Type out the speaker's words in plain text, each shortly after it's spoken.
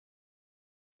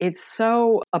it's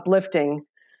so uplifting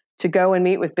to go and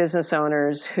meet with business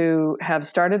owners who have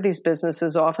started these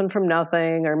businesses often from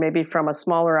nothing, or maybe from a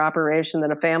smaller operation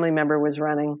that a family member was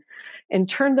running, and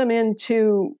turned them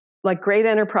into like great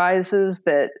enterprises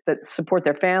that support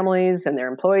their families and their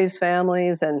employees'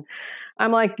 families. And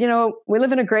I'm like, we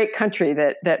live in a great country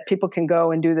that people can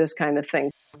go and do this kind of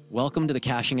thing. Welcome to the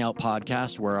Cashing Out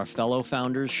podcast, where our fellow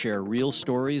founders share real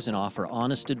stories and offer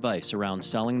honest advice around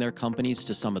selling their companies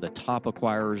to some of the top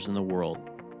acquirers in the world.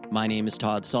 My name is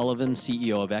Todd Sullivan,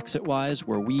 CEO of ExitWise,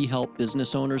 where we help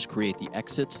business owners create the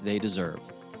exits they deserve.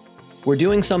 We're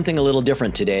doing something a little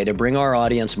different today to bring our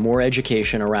audience more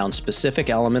education around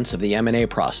specific elements of the M&A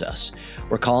process.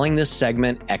 We're calling this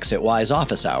segment ExitWise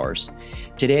Office Hours.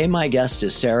 Today, my guest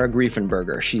is Sarah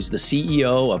Greifenberger. She's the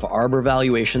CEO of Arbor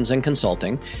Valuations and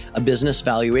Consulting, a business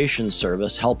valuation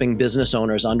service helping business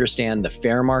owners understand the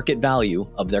fair market value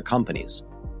of their companies.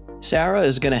 Sarah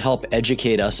is going to help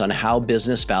educate us on how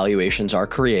business valuations are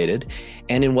created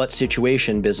and in what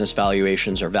situation business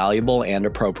valuations are valuable and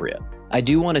appropriate. I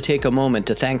do want to take a moment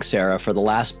to thank Sarah for the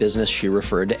last business she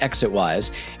referred to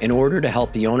ExitWise in order to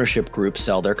help the ownership group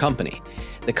sell their company.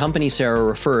 The company Sarah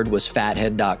referred was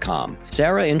fathead.com.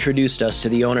 Sarah introduced us to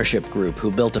the ownership group, who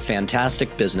built a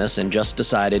fantastic business and just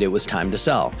decided it was time to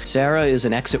sell. Sarah is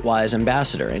an ExitWise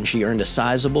ambassador, and she earned a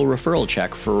sizable referral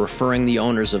check for referring the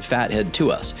owners of Fathead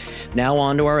to us. Now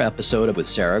on to our episode with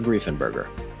Sarah Greifenberger.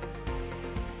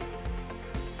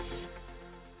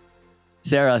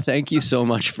 Sarah, thank you so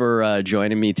much for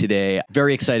joining me today.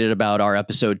 Very excited about our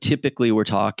episode. Typically, we're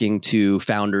talking to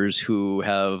founders who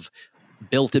have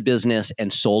built a business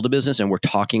and sold a business, and we're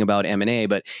talking about M&A,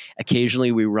 but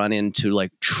occasionally we run into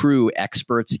like true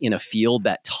experts in a field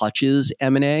that touches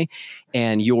M&A,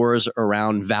 and yours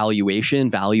around valuation,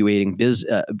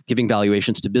 giving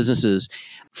valuations to businesses.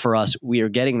 For us, we are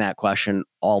getting that question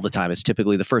all the time. It's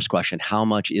typically the first question: how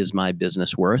much is my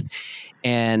business worth?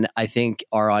 And I think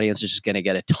our audience is just going to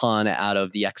get a ton out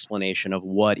of the explanation of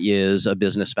what is a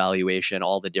business valuation,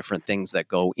 all the different things that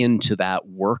go into that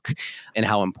work, and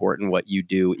how important what you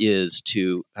do is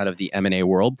to kind of the M&A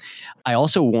world. I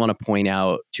also want to point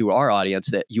out to our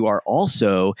audience that you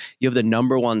have the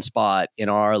number one spot in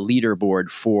our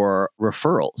leaderboard for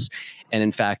referrals. And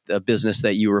in fact, the business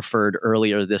that you referred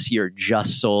earlier this year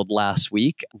just sold last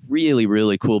week. Really,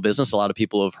 really cool business. A lot of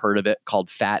people have heard of it, called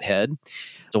Fathead.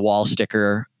 It's a wall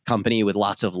sticker company with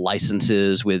lots of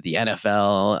licenses with the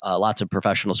NFL, lots of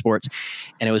professional sports.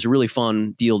 And it was a really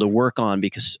fun deal to work on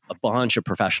because a bunch of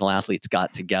professional athletes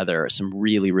got together. Some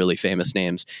really, really famous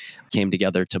names came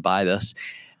together to buy this.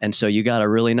 And so you got a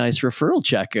really nice referral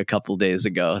check a couple of days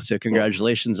ago. So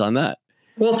congratulations on that.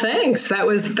 Well, thanks. That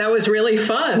was really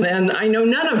fun. And I know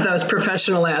none of those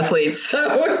professional athletes. So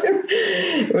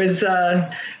it was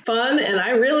fun. And I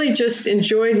really just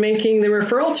enjoyed making the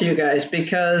referral to you guys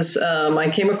because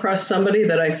I came across somebody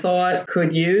that I thought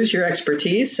could use your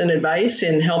expertise and advice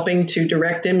in helping to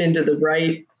direct him into the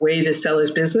right way to sell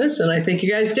his business. And I think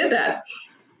you guys did that.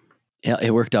 Yeah,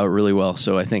 it worked out really well.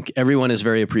 So I think everyone is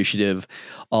very appreciative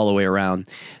all the way around.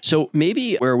 So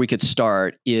maybe where we could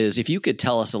start is if you could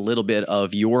tell us a little bit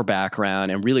of your background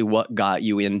and really what got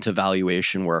you into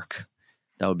valuation work.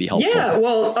 That would be helpful. Yeah,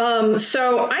 well,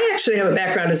 so I actually have a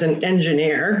background as an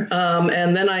engineer,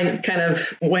 and then I kind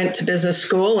of went to business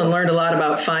school and learned a lot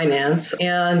about finance.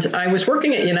 And I was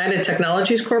working at United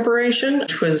Technologies Corporation,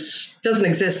 which doesn't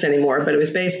exist anymore, but it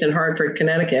was based in Hartford,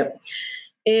 Connecticut.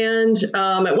 And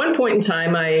at one point in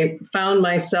time, I found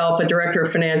myself a director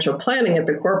of financial planning at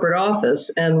the corporate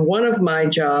office. And one of my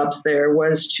jobs there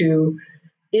was to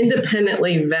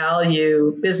independently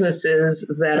value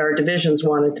businesses that our divisions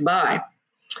wanted to buy.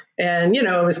 And,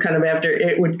 it was kind of after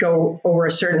it would go over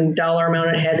a certain dollar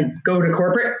amount, it had to go to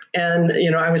corporate. And,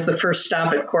 I was the first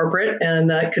stop at corporate,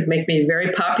 and that could make me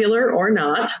very popular or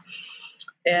not.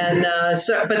 And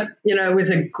it was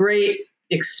a great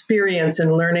experience in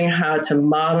learning how to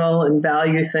model and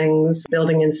value things,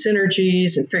 building in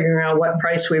synergies and figuring out what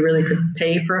price we really could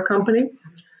pay for a company.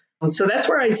 So that's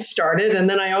where I started. And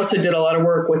then I also did a lot of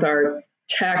work with our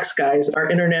tax guys, our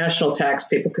international tax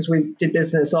people, because we did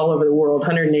business all over the world,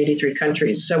 183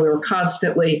 countries. So we were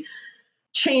constantly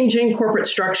changing corporate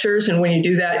structures. And when you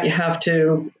do that, you have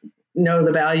to know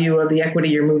the value of the equity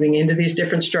you're moving into these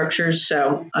different structures.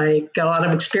 So I got a lot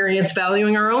of experience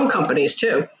valuing our own companies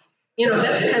too.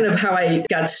 That's kind of how I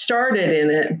got started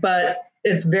in it, but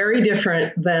it's very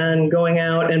different than going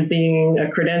out and being a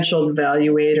credentialed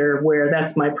evaluator, where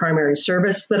that's my primary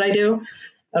service that I do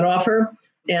and offer.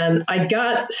 And I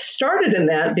got started in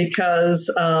that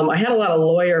because I had a lot of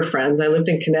lawyer friends. I lived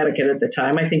in Connecticut at the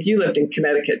time. I think you lived in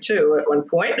Connecticut too at one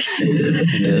point.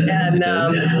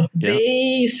 And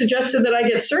they suggested that I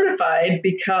get certified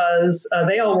because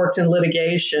they all worked in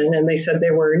litigation, and they said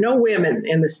there were no women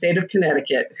in the state of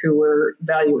Connecticut who were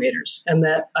valuators, and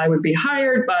that I would be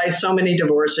hired by so many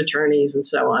divorce attorneys and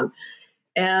so on.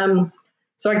 And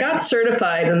so I got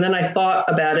certified, and then I thought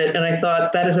about it, and I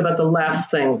thought that is about the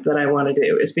last thing that I want to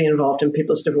do is be involved in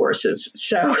people's divorces.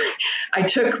 So I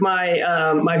took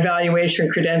my my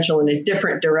valuation credential in a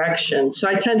different direction. So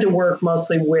I tend to work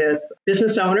mostly with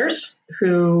business owners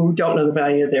who don't know the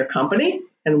value of their company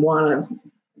and want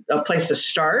a place to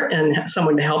start and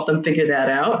someone to help them figure that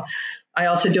out. I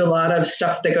also do a lot of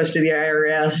stuff that goes to the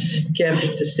IRS,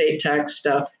 gift, estate tax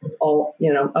stuff, all,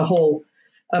 a whole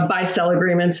buy-sell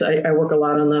agreements. I work a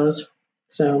lot on those.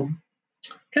 So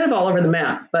kind of all over the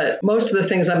map. But most of the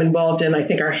things I'm involved in, I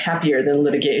think, are happier than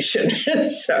litigation.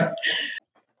 So,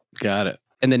 got it.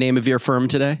 And the name of your firm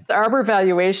today? Arbor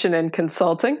Valuation and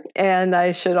Consulting. And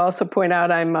I should also point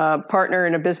out I'm a partner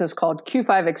in a business called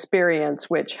Q5 Experience,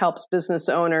 which helps business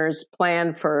owners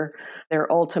plan for their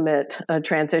ultimate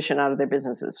transition out of their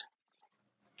businesses.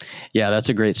 Yeah, that's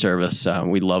a great service.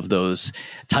 We love those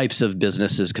types of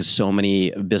businesses because so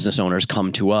many business owners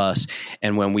come to us.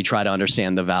 And when we try to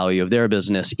understand the value of their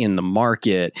business in the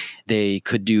market, they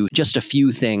could do just a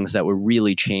few things that would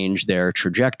really change their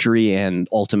trajectory and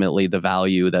ultimately the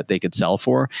value that they could sell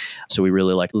for. So we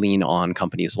really lean on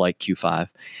companies like Q5.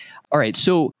 All right.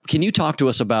 So can you talk to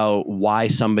us about why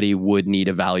somebody would need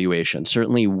a valuation?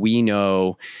 Certainly we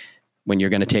know when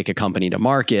you're going to take a company to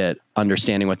market,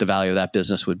 understanding what the value of that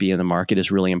business would be in the market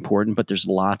is really important, but there's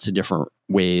lots of different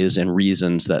ways and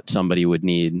reasons that somebody would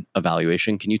need a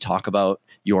valuation. Can you talk about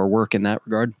your work in that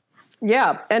regard?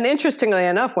 Yeah. And interestingly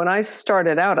enough, when I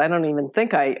started out, I don't even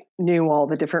think I knew all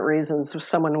the different reasons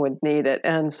someone would need it.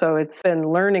 And so it's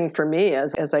been learning for me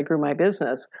as I grew my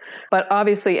business. But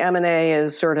obviously M&A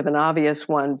is sort of an obvious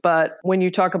one. But when you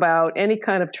talk about any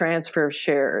kind of transfer of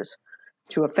shares,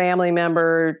 to a family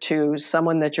member, to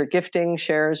someone that you're gifting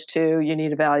shares to, you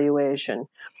need a valuation.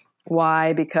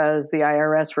 Why? Because the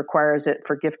IRS requires it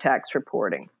for gift tax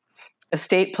reporting.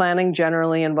 Estate planning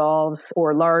generally involves,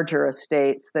 or larger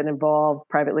estates that involve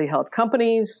privately held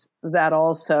companies. That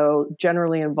also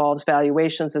generally involves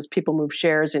valuations as people move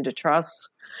shares into trusts.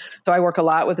 So I work a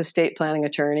lot with estate planning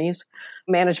attorneys.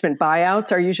 Management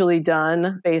buyouts are usually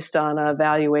done based on a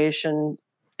valuation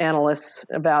analysts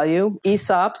value.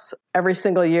 ESOPs, every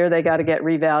single year they got to get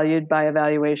revalued by a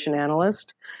valuation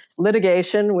analyst.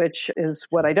 Litigation, which is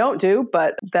what I don't do,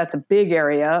 but that's a big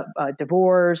area.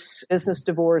 Divorce, business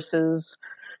divorces,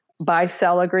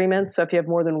 buy-sell agreements. So if you have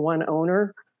more than one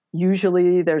owner,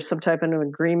 usually there's some type of an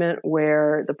agreement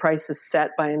where the price is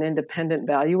set by an independent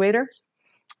valuator.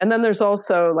 And then there's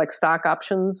also stock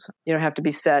options, have to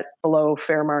be set below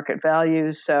fair market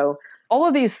value. So all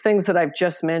of these things that I've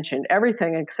just mentioned,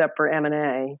 everything except for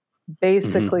M&A,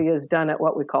 basically is done at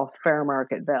what we call fair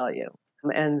market value.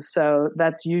 And so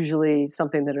that's usually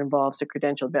something that involves a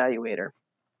credentialed valuator.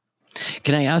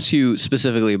 Can I ask you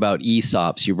specifically about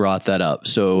ESOPs? You brought that up.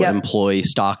 So employee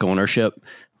stock ownership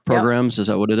programs, is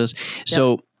that what it is?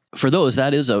 So for those,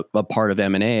 that is a part of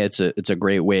M&A. It's a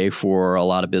great way for a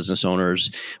lot of business owners.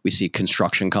 We see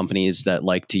construction companies that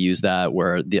like to use that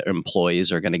where the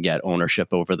employees are going to get ownership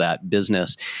over that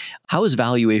business. How is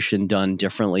valuation done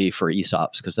differently for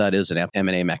ESOPs? Because that is an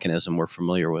M&A mechanism we're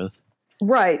familiar with.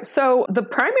 Right. So the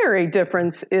primary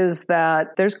difference is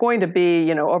that there's going to be,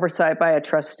 oversight by a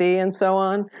trustee and so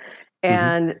on.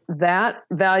 And that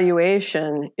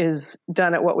valuation is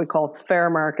done at what we call fair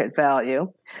market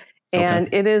value.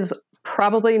 And it is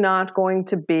probably not going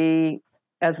to be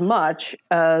as much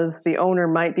as the owner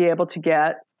might be able to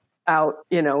get out,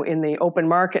 in the open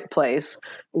marketplace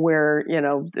where,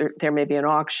 there may be an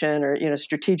auction or,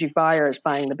 strategic buyers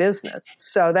buying the business.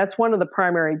 So that's one of the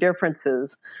primary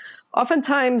differences.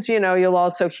 Oftentimes, you'll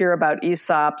also hear about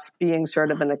ESOPs being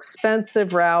sort of an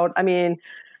expensive route. I mean,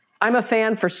 I'm a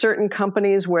fan for certain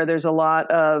companies where there's a lot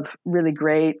of really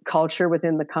great culture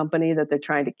within the company that they're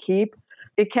trying to keep.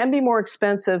 It can be more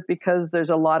expensive because there's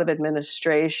a lot of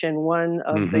administration. One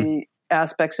of the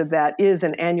aspects of that is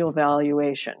an annual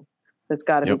valuation that's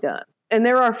got to be done. And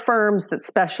there are firms that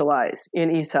specialize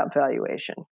in ESOP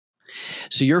valuation.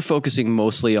 So you're focusing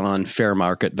mostly on fair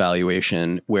market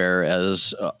valuation,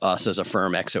 whereas us as a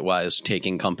firm, ExitWise,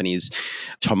 taking companies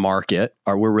to market,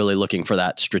 we're really looking for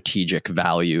that strategic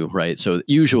value, right? So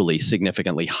usually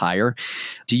significantly higher.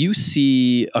 Do you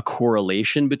see a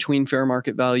correlation between fair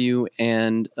market value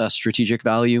and strategic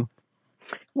value?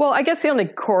 Well, I guess the only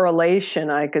correlation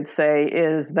I could say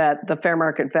is that the fair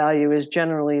market value is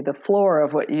generally the floor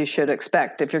of what you should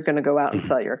expect if you're going to go out and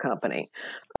sell your company.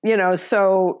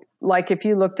 So like if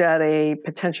you looked at a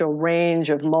potential range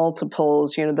of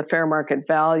multiples, the fair market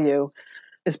value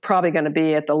is probably going to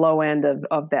be at the low end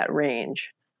of that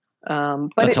range. But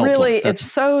That's helpful. It's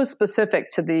so specific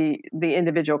to the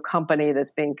individual company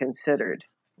that's being considered.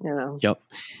 Yep.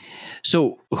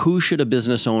 So who should a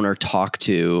business owner talk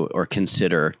to or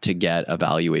consider to get a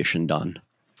valuation done?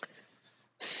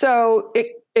 So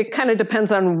it kind of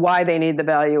depends on why they need the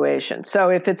valuation. So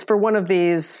if it's for one of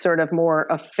these sort of more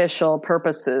official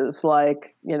purposes,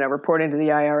 like, reporting to the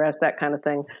IRS, that kind of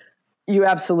thing, you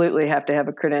absolutely have to have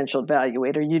a credentialed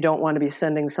valuator. You don't want to be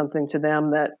sending something to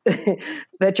them that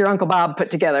that your Uncle Bob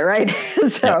put together, right?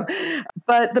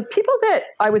 But the people that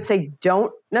I would say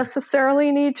don't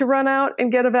necessarily need to run out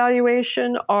and get a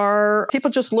valuation are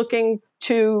people just looking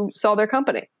to sell their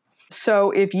company.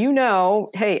 So if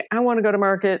hey, I want to go to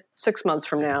market 6 months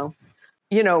from now,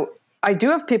 I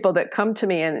do have people that come to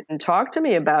me and talk to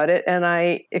me about it. And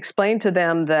I explain to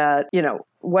them that,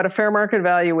 what a fair market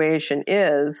valuation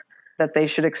is, that they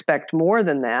should expect more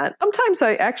than that. Sometimes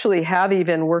I actually have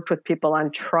even worked with people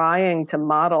on trying to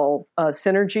model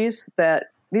synergies. That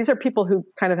these are people who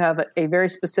kind of have a very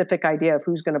specific idea of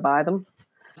who's going to buy them.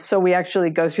 So we actually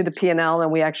go through the P&L and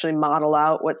we actually model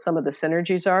out what some of the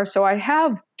synergies are. So I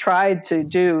have tried to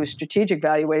do strategic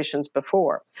valuations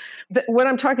before. When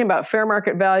I'm talking about fair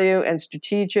market value and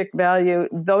strategic value,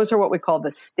 those are what we call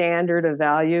the standard of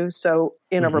value. So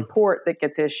in a report that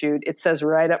gets issued, it says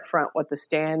right up front what the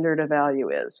standard of value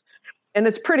is. And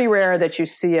it's pretty rare that you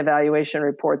see a valuation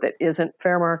report that isn't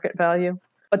fair market value.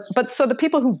 But so the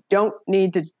people who don't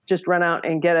need to just run out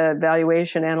and get a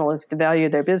valuation analyst to value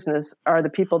their business are the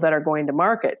people that are going to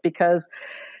market, because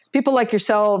people like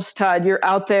yourselves, Todd, you're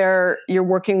out there, you're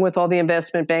working with all the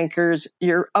investment bankers,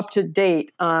 you're up to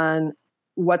date on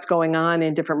what's going on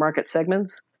in different market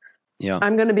segments. Yeah.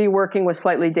 I'm going to be working with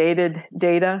slightly dated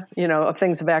data, of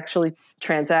things have actually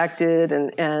transacted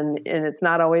and it's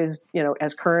not always,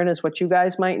 as current as what you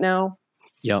guys might know.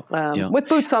 Yeah. With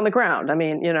boots on the ground. I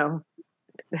mean,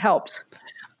 it helps.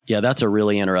 Yeah, that's a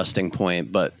really interesting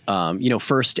point. But,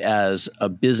 first as a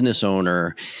business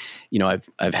owner,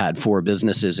 I've had 4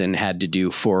 businesses and had to do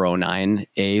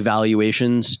 409A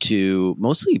valuations to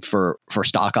mostly for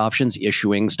stock options,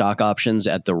 issuing stock options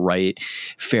at the right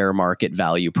fair market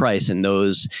value price. And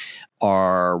those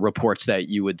are reports that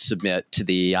you would submit to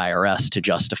the IRS to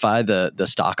justify the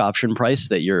stock option price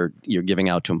that you're giving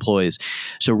out to employees.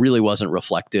 So really wasn't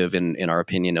reflective in our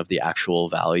opinion of the actual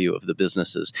value of the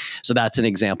businesses. So that's an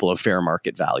example of fair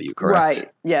market value, correct?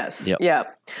 Right. Yes. Yep. Yeah.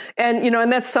 And,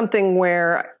 and that's something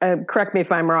where, correct me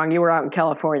if I'm wrong, you were out in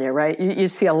California, right? You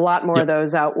see a lot more of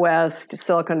those out west,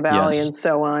 Silicon Valley, and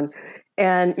so on.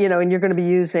 And, and you're going to be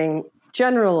using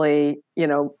generally,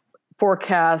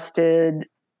 forecasted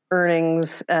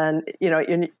earnings and,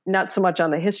 not so much on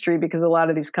the history, because a lot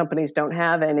of these companies don't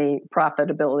have any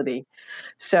profitability.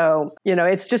 So,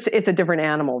 it's a different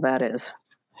animal, that is.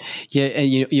 Yeah. And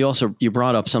you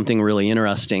brought up something really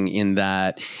interesting in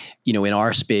that, in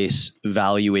our space,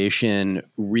 valuation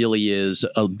really is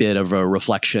a bit of a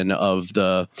reflection of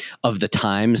the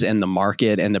times and the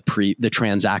market and the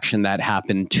transaction that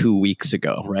happened 2 weeks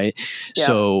ago, right? Yeah.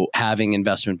 So having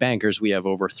investment bankers, we have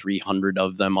over 300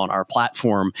 of them on our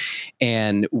platform,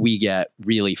 and we get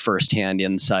really firsthand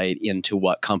insight into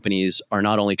what companies are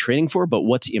not only trading for, but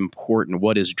what's important,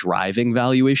 what is driving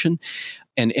valuation.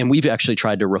 And we've actually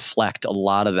tried to reflect a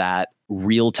lot of that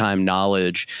real-time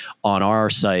knowledge on our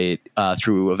site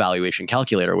through a valuation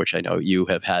calculator, which I know you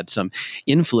have had some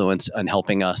influence on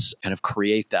helping us kind of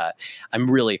create that.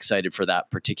 I'm really excited for that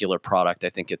particular product. I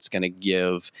think it's going to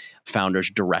give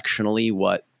founders directionally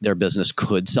what their business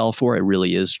could sell for. It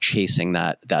really is chasing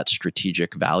that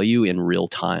strategic value in real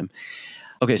time.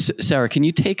 Okay, so Sarah, can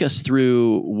you take us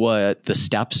through what the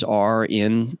steps are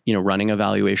in running a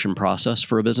valuation process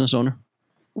for a business owner?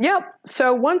 Yep.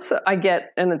 So once I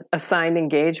get an assigned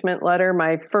engagement letter,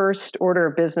 my first order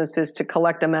of business is to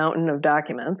collect a mountain of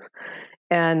documents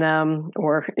and,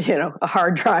 or, a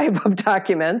hard drive of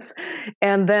documents.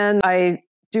 And then I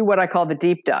do what I call the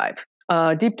deep dive.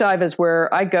 Deep dive is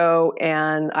where I go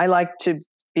and I like to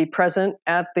be present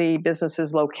at the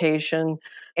business's location.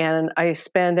 And I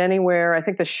spend anywhere, I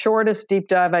think the shortest deep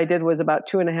dive I did was about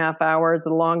 2.5 hours.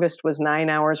 The longest was 9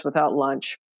 hours without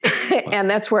lunch. And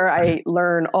that's where I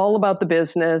learn all about the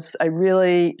business. I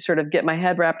really sort of get my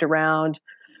head wrapped around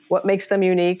what makes them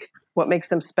unique, what makes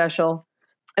them special.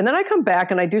 And then I come back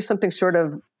and I do something sort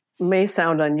of may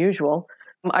sound unusual.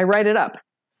 I write it up.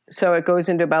 So it goes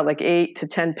into about like 8 to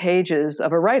 10 pages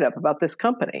of a write-up about this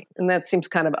company. And that seems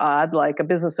kind of odd, like a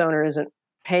business owner isn't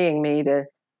paying me to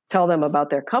tell them about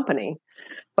their company.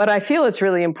 But I feel it's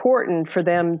really important for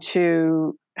them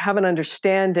to have an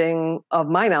understanding of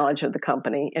my knowledge of the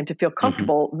company and to feel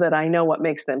comfortable that I know what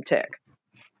makes them tick.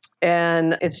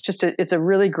 And it's a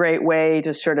really great way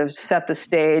to sort of set the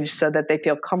stage so that they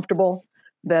feel comfortable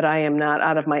that I am not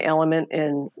out of my element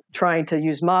in trying to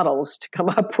use models to come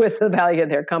up with the value of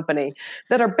their company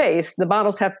that are the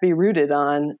models have to be rooted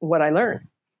on what I learned.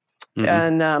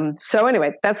 And so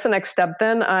anyway, that's the next step.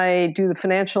 Then I do the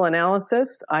financial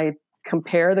analysis. I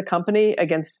compare the company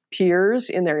against peers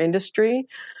in their industry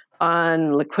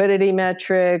on liquidity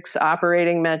metrics,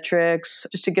 operating metrics,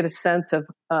 just to get a sense of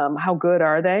how good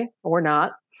are they or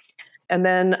not. And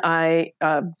then I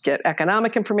get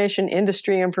economic information,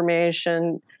 industry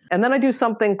information, and then I do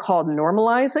something called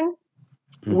normalizing,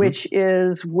 which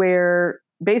is where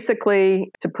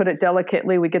basically, to put it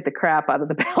delicately, we get the crap out of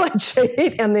the balance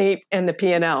sheet and the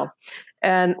P&L.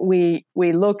 And we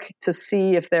look to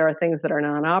see if there are things that are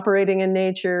non-operating in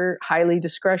nature, highly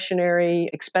discretionary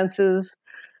expenses.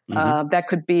 That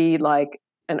could be like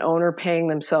an owner paying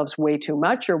themselves way too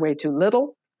much or way too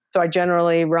little. So I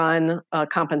generally run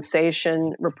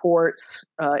compensation reports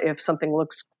if something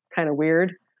looks kind of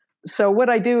weird. So what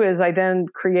I do is I then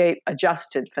create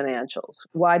adjusted financials.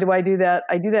 Why do I do that?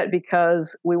 I do that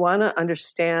because we want to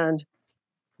understand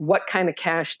what kind of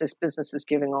cash this business is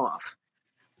giving off.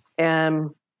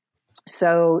 And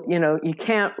so, you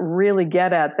can't really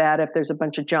get at that if there's a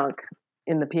bunch of junk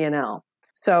in the P&L.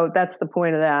 So that's the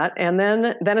point of that. And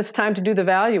then it's time to do the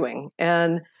valuing.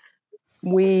 And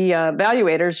we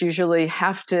valuators usually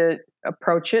have to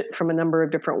approach it from a number of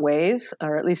different ways,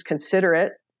 or at least consider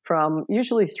it from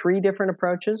usually 3 different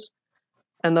approaches.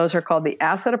 And those are called the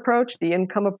asset approach, the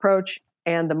income approach,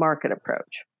 and the market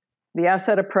approach. The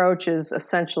asset approach is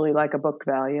essentially like a book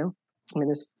value. I mean,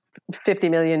 there's 50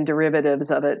 million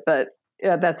derivatives of it, but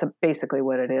that's basically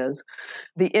what it is.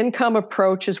 The income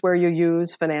approach is where you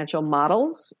use financial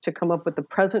models to come up with the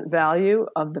present value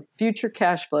of the future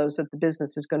cash flows that the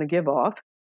business is going to give off.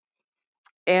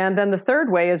 And then the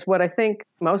third way is what I think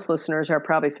most listeners are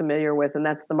probably familiar with, and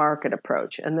that's the market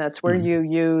approach. And that's where you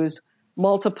use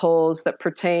multiples that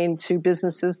pertain to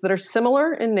businesses that are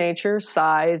similar in nature,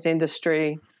 size,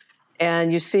 industry,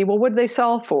 and you see, well, what did they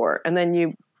sell for? And then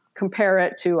you compare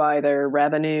it to either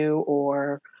revenue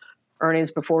or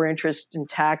earnings before interest and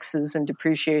taxes and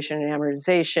depreciation and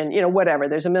amortization, whatever.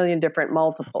 There's a million different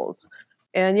multiples.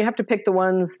 And you have to pick the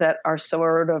ones that are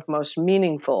sort of most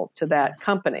meaningful to that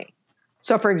company.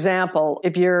 So, for example,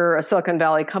 if you're a Silicon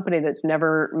Valley company that's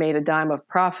never made a dime of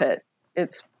profit,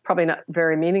 it's probably not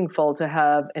very meaningful to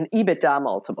have an EBITDA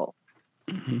multiple.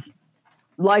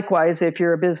 Likewise, if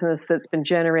you're a business that's been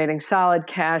generating solid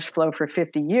cash flow for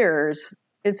 50 years,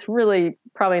 it's really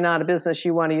probably not a business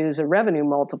you want to use a revenue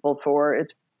multiple for.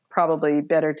 It's probably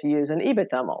better to use an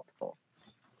EBITDA multiple.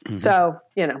 So,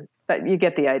 you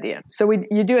get the idea. So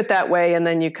you do it that way, and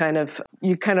then you kind of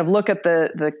look at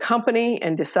the company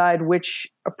and decide which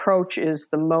approach is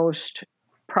the most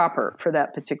proper for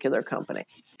that particular company.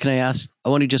 Can I ask, I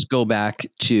want to just go back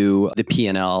to the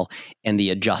P&L and the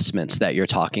adjustments that you're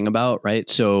talking about, right?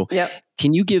 So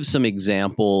Can you give some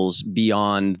examples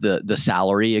beyond the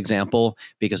salary example?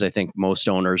 Because I think most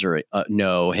owners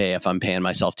know, hey, if I'm paying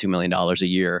myself $2 million a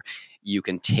year, you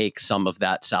can take some of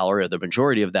that salary or the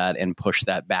majority of that and push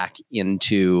that back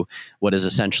into what is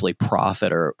essentially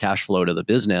profit or cash flow to the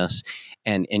business.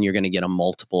 And you're going to get a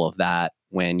multiple of that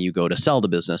when you go to sell the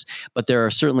business. But there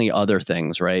are certainly other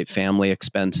things, right? Family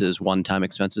expenses, one-time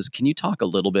expenses. Can you talk a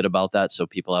little bit about that so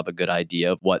people have a good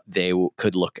idea of what they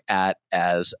could look at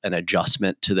as an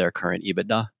adjustment to their current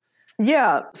EBITDA?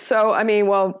 Yeah. So,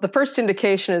 the first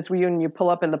indication is when you pull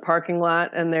up in the parking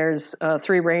lot and there's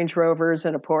 3 Range Rovers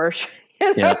and a Porsche.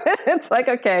 It's like,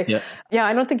 okay,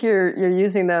 I don't think you're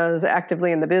using those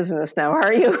actively in the business now,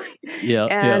 are you?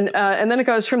 And then it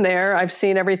goes from there. I've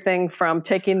seen everything from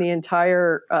taking the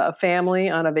entire family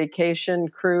on a vacation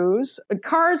cruise.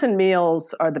 Cars and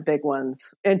meals are the big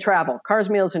ones, and travel. Cars,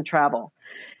 meals, and travel.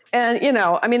 And,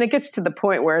 it gets to the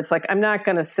point where it's like, I'm not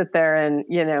going to sit there and,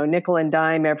 nickel and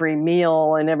dime every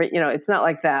meal and it's not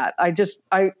like that.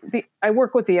 I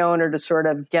work with the owner to sort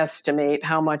of guesstimate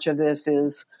how much of this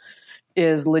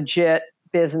is legit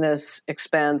business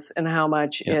expense and how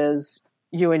much is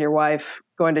you and your wife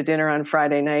going to dinner on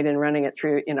Friday night and running it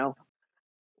through,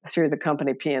 through the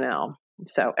company P&L.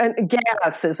 So, and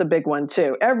gas is a big one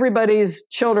too. Everybody's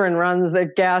children runs their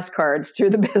gas cards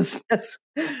through the business.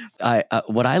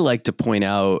 What I like to point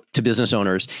out to business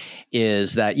owners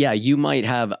is that, yeah, you might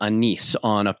have a niece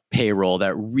on a payroll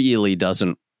that really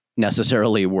doesn't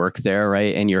necessarily work there,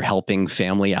 right? And you're helping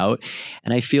family out.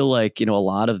 And I feel like, a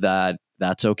lot of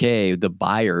that's okay. The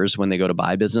buyers, when they go to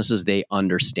buy businesses, they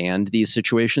understand these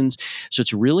situations. So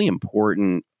it's really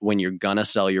important when you're going to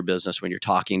sell your business, when you're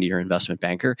talking to your investment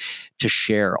banker, to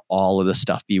share all of the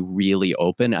stuff, be really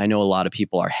open. I know a lot of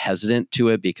people are hesitant to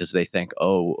it because they think,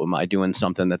 oh, am I doing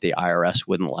something that the IRS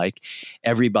wouldn't like?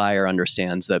 Every buyer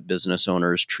understands that business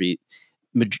owners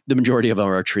the majority of them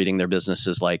are treating their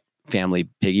businesses like family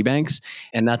piggy banks,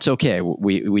 and that's okay.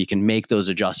 We can make those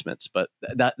adjustments, but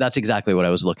that's exactly what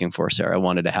I was looking for, Sarah. I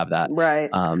wanted to have that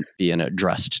be an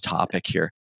addressed topic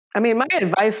here. I mean, my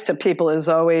advice to people is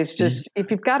always just, if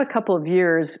you've got a couple of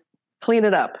years, clean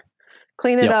it up.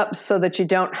 Clean it up so that you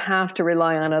don't have to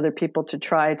rely on other people to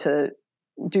try to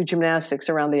do gymnastics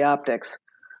around the optics.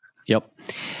 Yep.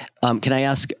 Can I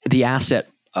ask the asset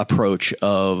approach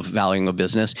of valuing a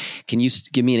business? Can you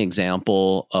give me an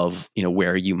example of,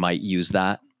 where you might use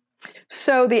that?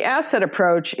 So the asset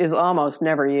approach is almost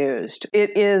never used.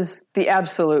 It is the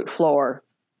absolute floor,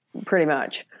 pretty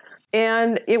much.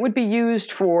 And it would be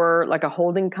used for like a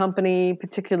holding company,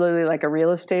 particularly like a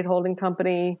real estate holding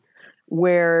company,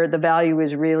 where the value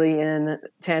is really in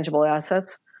tangible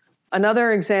assets.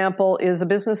 Another example is a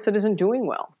business that isn't doing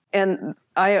well. And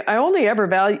I only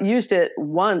ever used it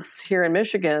once here in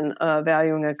Michigan,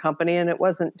 valuing a company, and it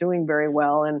wasn't doing very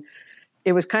well. And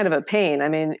it was kind of a pain. I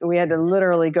mean, we had to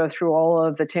literally go through all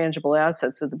of the tangible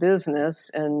assets of the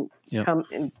business and come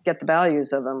and get the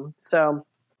values of them. So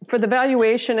for the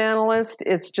valuation analyst,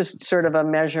 it's just sort of a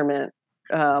measurement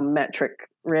metric,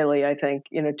 really, I think,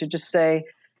 to just say,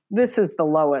 this is the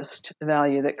lowest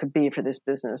value that could be for this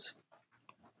business.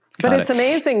 But it's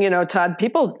amazing, Todd,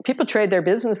 people trade their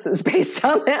businesses based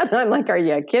on that. And I'm like, are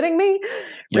you kidding me?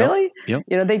 Really? Yep.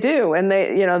 They do. And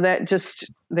they,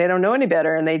 they don't know any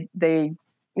better. And they,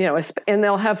 and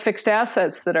they'll have fixed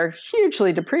assets that are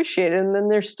hugely depreciated. And then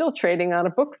they're still trading on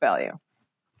a book value.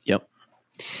 Yep.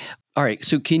 All right.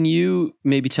 So can you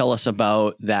maybe tell us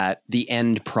about the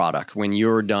end product when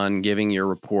you're done giving your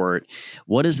report?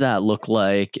 What does that look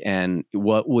like? And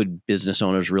what would business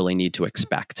owners really need to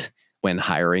expect when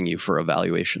hiring you for a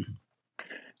valuation?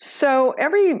 So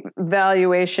every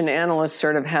valuation analyst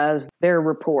sort of has their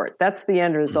report. That's the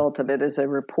end result of it, is a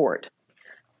report.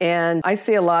 And I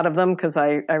see a lot of them because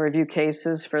I review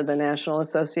cases for the National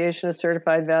Association of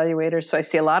Certified Valuators. So I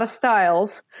see a lot of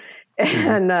styles,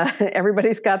 and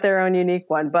everybody's got their own unique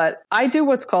one. But I do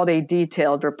what's called a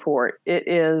detailed report.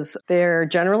 There are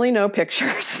generally no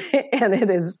pictures, and it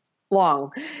is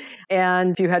long.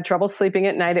 And if you had trouble sleeping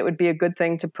at night, it would be a good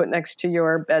thing to put next to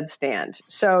your bedstand.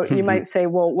 So you might say,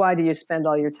 well, why do you spend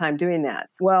all your time doing that?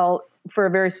 Well, for a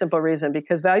very simple reason,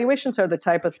 because valuations are the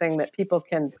type of thing that people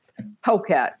can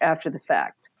poke at after the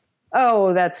fact.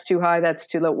 Oh, that's too high, that's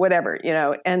too low, whatever,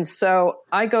 And so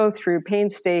I go through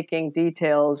painstaking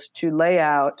details to lay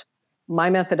out my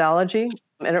methodology.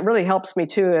 And it really helps me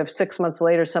too if 6 months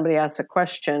later somebody asks a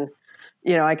question,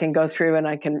 I can go through and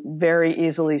I can very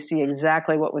easily see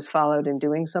exactly what was followed in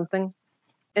doing something.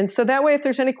 And so that way, if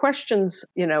there's any questions,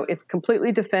 it's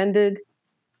completely defended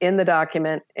in the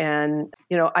document. And,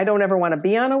 I don't ever want to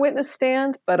be on a witness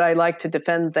stand, but I like to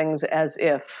defend things as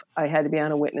if I had to be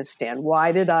on a witness stand.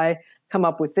 Why did I come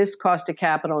up with this cost of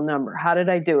capital number? How did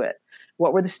I do it?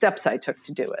 What were the steps I took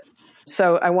to do it?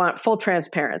 So I want full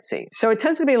transparency. So it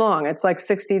tends to be long. It's like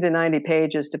 60 to 90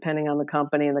 pages, depending on the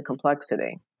company and the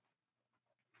complexity.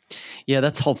 Yeah,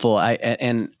 that's helpful. I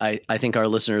think our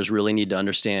listeners really need to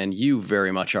understand you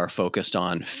very much are focused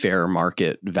on fair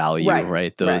market value,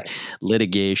 right? The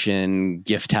litigation,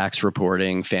 gift tax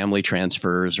reporting, family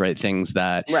transfers, right? Things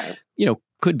that,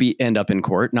 could end up in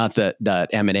court. Not that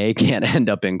M&A can't end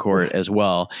up in court as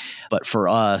well. But for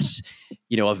us,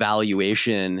 a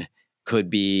valuation could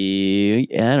be,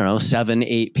 7,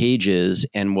 8 pages.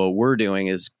 And what we're doing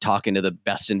is talking to the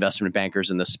best investment bankers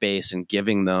in the space and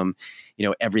giving them,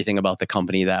 everything about the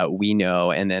company that we know.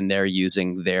 And then they're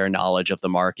using their knowledge of the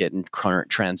market and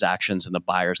current transactions and the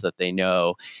buyers that they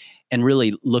know, and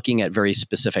really looking at very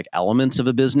specific elements of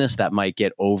a business that might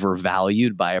get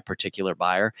overvalued by a particular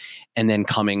buyer, and then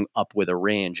coming up with a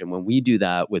range. And when we do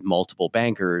that with multiple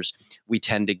bankers, we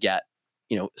tend to get,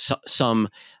 some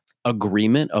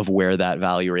agreement of where that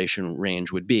valuation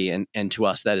range would be. And to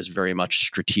us, that is very much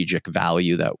strategic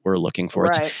value that we're looking for.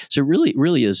 Right. So it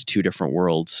really is two different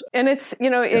worlds. And it's,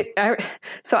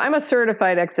 so I'm a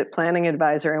certified exit planning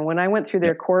advisor. And when I went through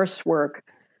their coursework,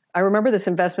 I remember this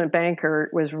investment banker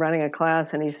was running a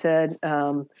class and he said,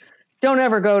 don't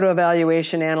ever go to a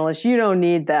valuation analyst. You don't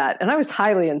need that. And I was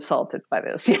highly insulted by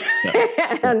this.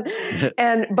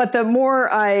 But the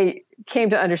more I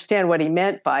came to understand what he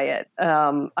meant by it,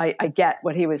 I get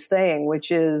what he was saying,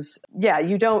 which is,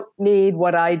 you don't need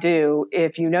what I do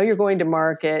if you know you're going to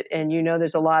market and you know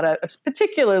there's a lot of,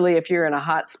 particularly if you're in a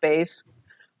hot space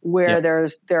where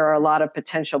there are a lot of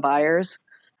potential buyers.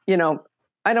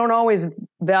 I don't always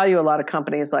value a lot of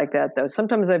companies like that, though.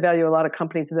 Sometimes I value a lot of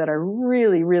companies that are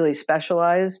really, really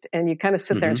specialized, and you kind of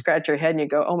sit there and scratch your head and you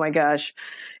go, "Oh my gosh,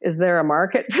 is there a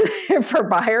market for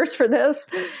buyers for this?"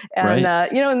 And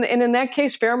right. and in that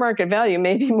case, fair market value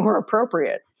may be more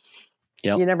appropriate.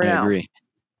 Yep, You never know. I agree.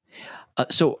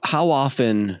 So, how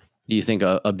often do you think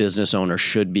a business owner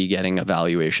should be getting a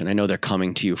valuation? I know they're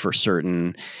coming to you for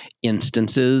certain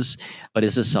instances, but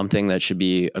is this something that should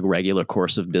be a regular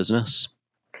course of business?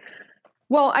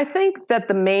 Well, I think that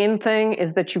the main thing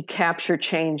is that you capture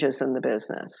changes in the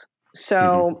business.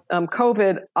 So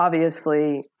COVID,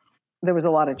 obviously, there was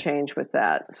a lot of change with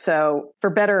that. So for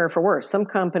better or for worse, some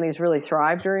companies really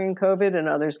thrived during COVID and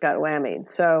others got whammied.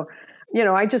 So,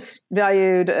 I just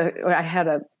valued, I had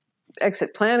a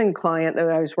exit planning client that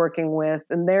I was working with,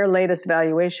 and their latest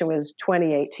valuation was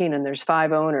 2018, and there's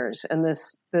 5 owners. And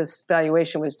this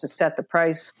valuation was to set the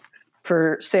price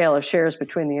for sale of shares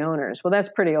between the owners. Well, that's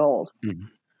pretty old.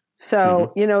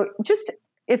 So,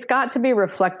 it's got to be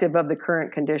reflective of the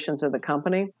current conditions of the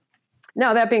company.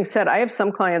 Now, that being said, I have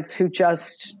some clients who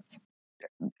just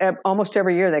almost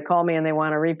every year they call me and they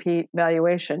want a repeat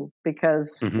valuation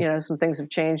because, some things have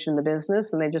changed in the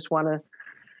business and they just want to,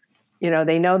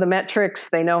 they know the metrics,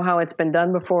 they know how it's been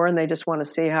done before, and they just want to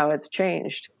see how it's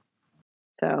changed.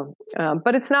 So,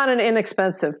 but it's not an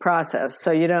inexpensive process.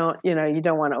 So you don't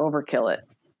want to overkill it.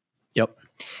 Yep.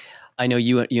 I know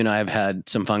you and I have had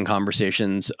some fun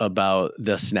conversations about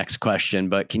this next question,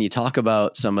 but can you talk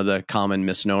about some of the common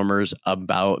misnomers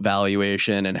about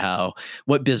valuation and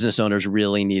what business owners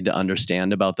really need to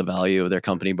understand about the value of their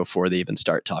company before they even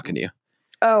start talking to you?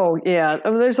 Oh, yeah.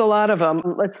 There's a lot of them.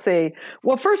 Let's see.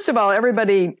 Well, first of all,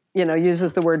 everybody,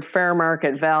 uses the word fair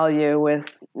market value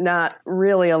with not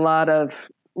really a lot of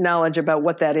knowledge about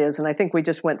what that is. And I think we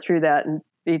just went through that and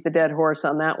beat the dead horse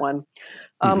on that one.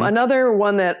 Another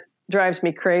one that drives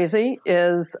me crazy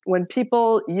is when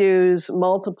people use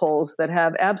multiples that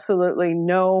have absolutely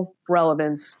no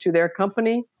relevance to their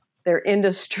company, their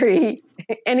industry,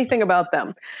 anything about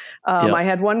them. I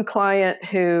had one client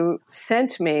who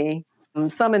sent me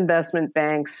some investment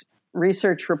banks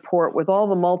research report with all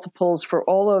the multiples for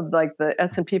all of the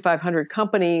S&P 500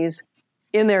 companies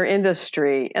in their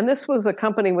industry. And this was a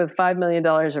company with $5 million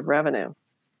of revenue.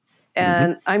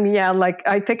 And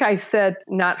I think I said,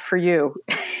 not for you.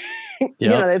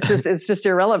 It's just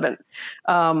irrelevant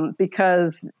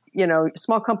because,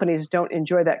 small companies don't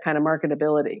enjoy that kind of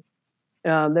marketability.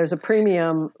 There's a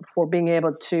premium for being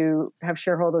able to have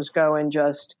shareholders go and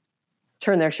just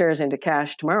turn their shares into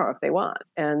cash tomorrow if they want.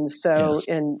 And so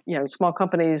small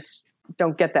companies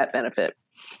don't get that benefit.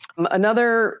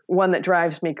 Another one that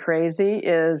drives me crazy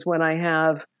is when I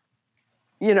have,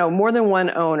 more than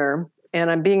one owner and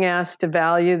I'm being asked to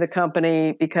value the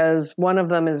company because one of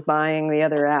them is buying the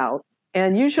other out.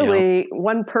 And usually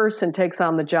one person takes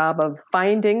on the job of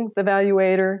finding the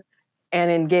valuator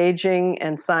and engaging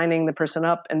and signing the person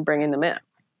up and bringing them in.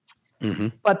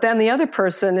 But then the other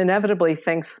person inevitably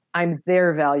thinks I'm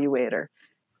their valuator.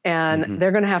 And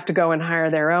they're going to have to go and hire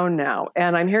their own now.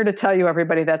 And I'm here to tell you,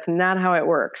 everybody, that's not how it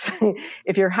works.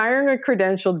 If you're hiring a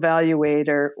credentialed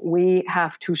valuator, we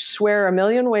have to swear a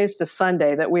million ways to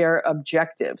Sunday that we are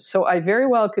objective. So I very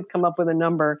well could come up with a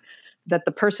number that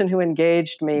the person who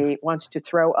engaged me wants to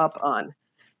throw up on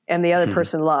and the other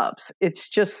person loves. It's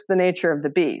just the nature of the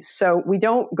beast. So we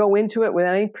don't go into it with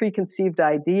any preconceived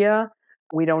idea.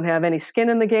 We don't have any skin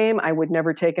in the game. I would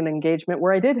never take an engagement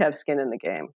where I did have skin in the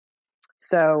game.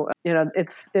 So,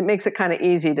 it makes it kind of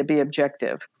easy to be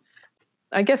objective.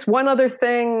 I guess one other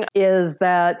thing is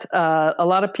that a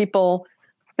lot of people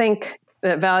think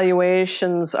that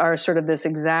valuations are sort of this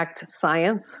exact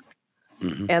science,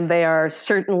 and they are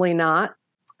certainly not.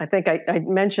 I think I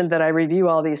mentioned that I review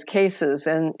all these cases,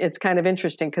 and it's kind of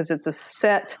interesting because it's a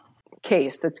set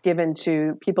case that's given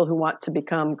to people who want to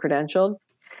become credentialed.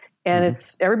 And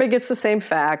everybody gets the same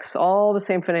facts, all the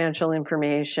same financial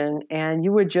information, and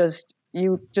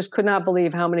you just could not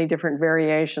believe how many different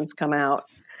variations come out.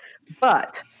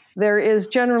 But there is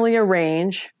generally a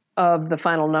range of the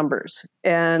final numbers.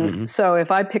 And so if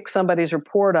I pick somebody's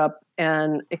report up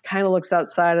and it kind of looks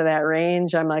outside of that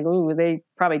range, I'm like, ooh, they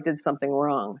probably did something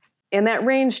wrong. And that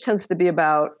range tends to be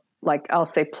about like I'll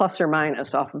say plus or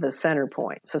minus off of a center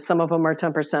point. So some of them are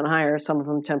 10% higher, some of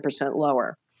them 10%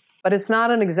 lower. But it's not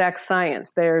an exact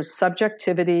science. There's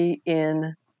subjectivity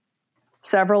in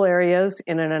several areas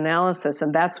in an analysis.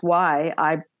 And that's why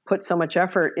I put so much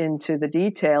effort into the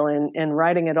detail in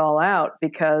writing it all out,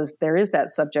 because there is that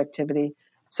subjectivity.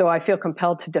 So I feel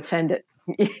compelled to defend it.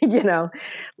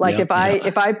 Like if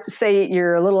I say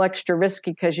you're a little extra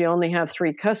risky because you only have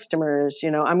 3 customers,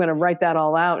 I'm going to write that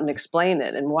all out and explain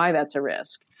it and why that's a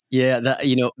risk. Yeah,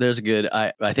 there's a good,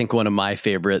 I think one of my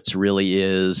favorites really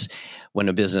is when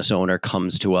a business owner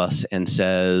comes to us and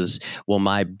says, well,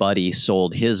 my buddy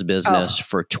sold his business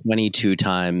for 22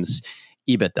 times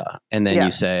EBITDA. And then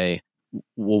you say,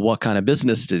 well, what kind of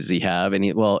business does he have? And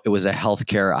it was a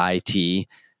healthcare IT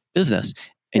business.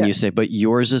 And you say, but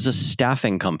yours is a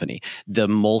staffing company. The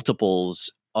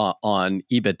multiples on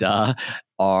EBITDA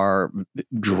are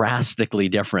drastically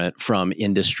different from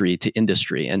industry to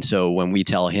industry. And so when we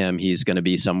tell him he's going to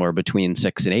be somewhere between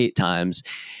 6 and 8 times,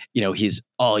 he's,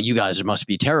 oh, you guys must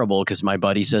be terrible because my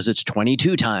buddy says it's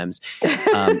 22 times.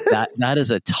 That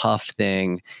is a tough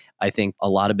thing. I think a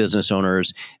lot of business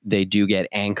owners, they do get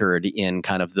anchored in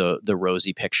kind of the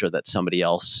rosy picture that somebody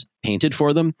else painted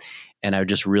for them. And I would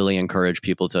just really encourage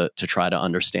people to try to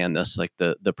understand this. Like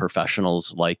the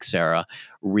professionals like Sarah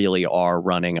really are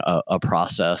running a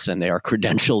process, and they are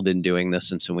credentialed in doing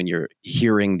this. And so when you're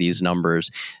hearing these numbers,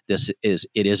 it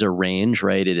is a range,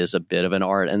 right? It is a bit of an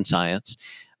art and science,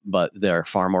 but they're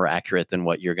far more accurate than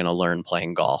what you're going to learn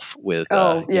playing golf with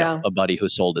a buddy who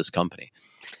sold his company.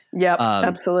 Yep,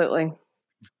 absolutely.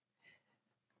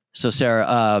 So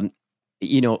Sarah,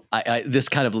 this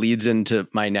kind of leads into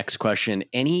my next question.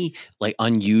 Any like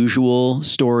unusual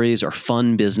stories or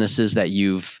fun businesses that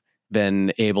you've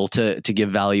been able to give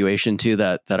valuation to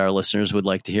that our listeners would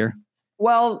like to hear?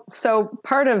 Well, so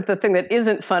part of the thing that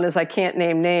isn't fun is I can't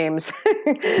name names,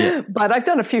 but I've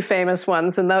done a few famous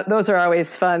ones, and those are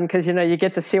always fun because, you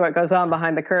get to see what goes on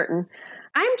behind the curtain.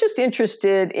 I'm just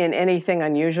interested in anything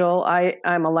unusual.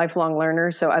 I'm a lifelong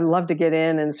learner, so I love to get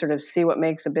in and sort of see what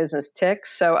makes a business tick.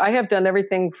 So I have done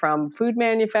everything from food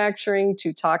manufacturing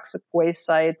to toxic waste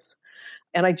sites.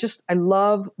 And I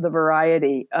love the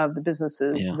variety of the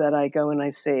businesses that I go and I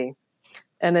see.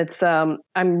 And it's, I'm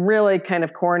really kind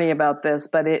of corny about this,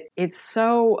 but it's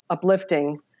so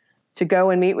uplifting to go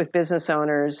and meet with business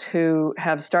owners who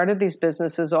have started these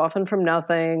businesses often from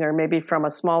nothing, or maybe from a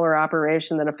smaller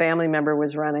operation that a family member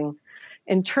was running,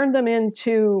 and turn them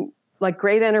into like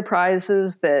great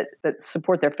enterprises that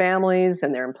support their families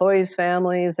and their employees'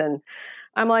 families. And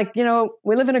I'm like,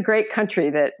 we live in a great country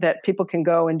that people can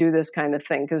go and do this kind of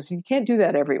thing, because you can't do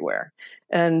that everywhere.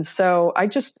 And so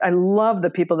I love the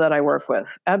people that I work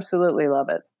with. Absolutely love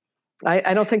it.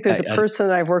 I don't think there's a person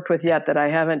I've worked with yet that I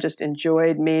haven't just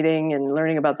enjoyed meeting and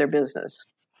learning about their business.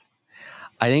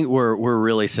 I think we're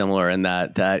really similar in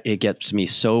that it gets me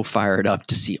so fired up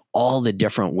to see all the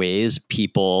different ways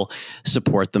people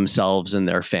support themselves and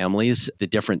their families, the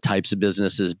different types of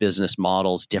businesses, business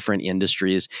models, different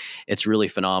industries. It's really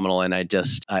phenomenal. And I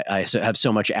have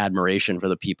so much admiration for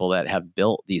the people that have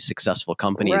built these successful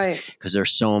companies, because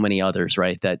there's so many others,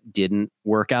 right, that didn't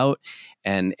work out.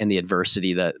 And the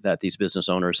adversity that these business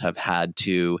owners have had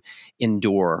to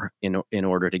endure in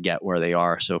order to get where they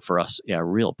are. So for us,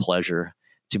 real pleasure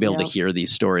to be able to hear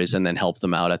these stories and then help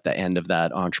them out at the end of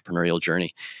that entrepreneurial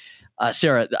journey.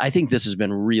 Sarah, I think this has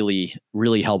been really,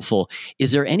 really helpful.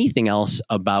 Is there anything else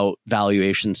about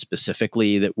valuation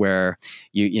specifically that where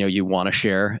you want to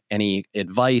share any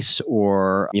advice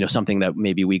or something that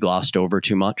maybe we glossed over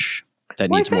too much that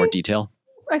needs more detail?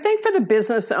 I think for the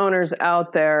business owners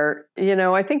out there,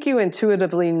 I think you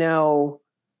intuitively know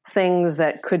things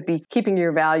that could be keeping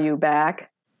your value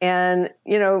back. And,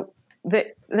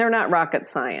 they're not rocket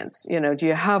science. Do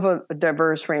you have a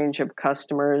diverse range of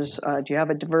customers? Do you have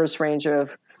a diverse range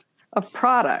of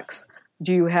products?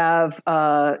 Do you have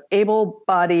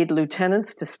able-bodied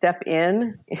lieutenants to step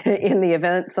in the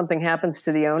event something happens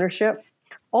to the ownership?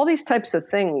 All these types of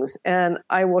things. And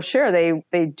I will share,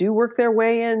 they do work their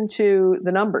way into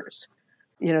the numbers.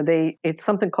 It's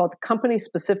something called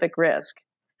company-specific risk.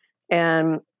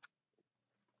 And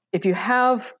if you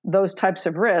have those types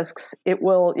of risks, it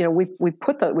will, we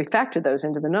factor those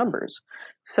into the numbers.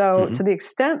 So to the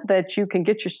extent that you can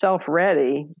get yourself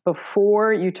ready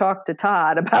before you talk to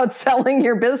Todd about selling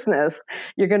your business,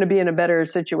 you're going to be in a better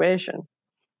situation.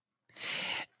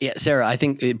 Yeah, Sarah, I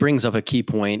think it brings up a key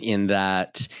point in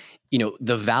that,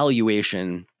 the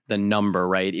valuation, the number,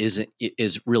 right,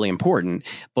 is really important.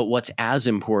 But what's as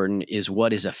important is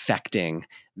what is affecting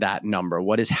that number?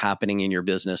 What is happening in your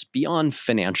business beyond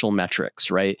financial metrics,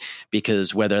 right?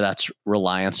 Because whether that's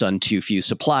reliance on too few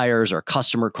suppliers or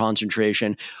customer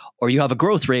concentration, or you have a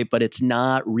growth rate, but it's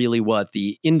not really what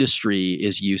the industry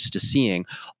is used to seeing.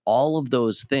 All of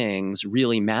those things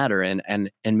really matter.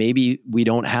 And maybe we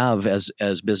don't have,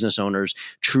 as business owners,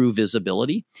 true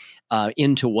visibility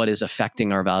into what is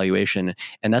affecting our valuation.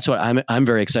 And that's what I'm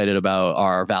very excited about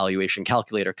our valuation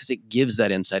calculator, because it gives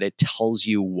that insight. It tells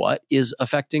you what is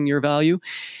affecting your value.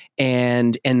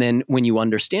 And then when you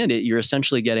understand it, you're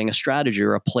essentially getting a strategy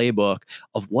or a playbook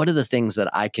of what are the things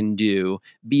that I can do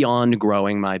beyond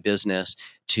growing my business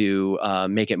to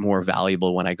make it more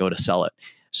valuable when I go to sell it.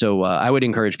 So I would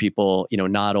encourage people,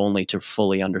 not only to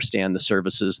fully understand the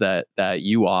services that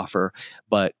you offer,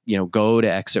 but, go to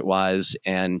ExitWise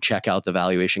and check out the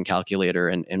valuation calculator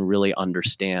and really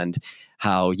understand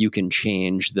how you can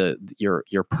change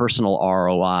your personal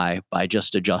ROI by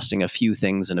just adjusting a few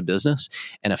things in a business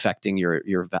and affecting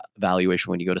your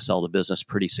valuation when you go to sell the business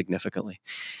pretty significantly.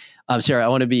 Sarah, I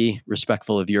want to be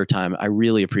respectful of your time. I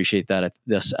really appreciate that.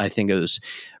 I think it was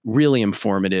really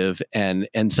informative and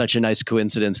such a nice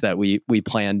coincidence that we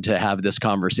planned to have this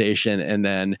conversation, and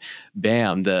then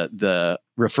bam, the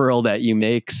referral that you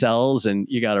make sells and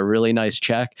you got a really nice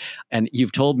check, and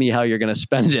you've told me how you're going to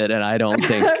spend it. And I don't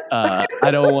think, I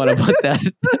don't want to put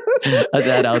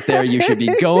that out there. You should be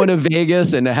going to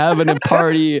Vegas and having a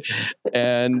party.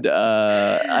 And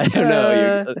I don't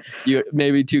know, you're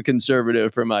maybe too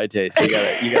conservative for my taste. You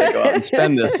gotta go out and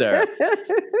spend this, Sarah.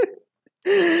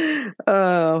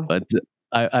 Oh, but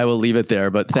I will leave it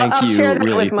there. But thank you. I'll share that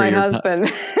really with my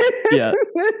husband. Yeah.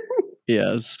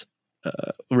 Yes.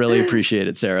 Really appreciate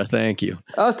it, Sarah. Thank you.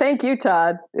 Oh, thank you,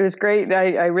 Todd. It was great.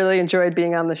 I really enjoyed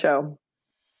being on the show.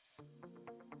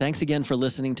 Thanks again for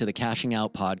listening to the Cashing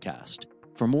Out podcast.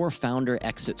 For more founder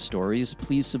exit stories,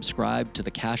 please subscribe to the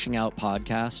Cashing Out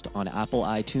podcast on Apple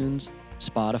iTunes,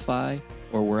 Spotify,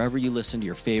 or wherever you listen to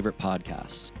your favorite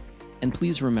podcasts. And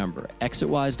please remember,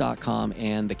 ExitWise.com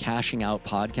and the Cashing Out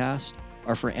podcast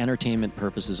are for entertainment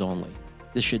purposes only.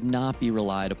 This should not be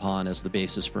relied upon as the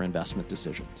basis for investment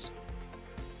decisions.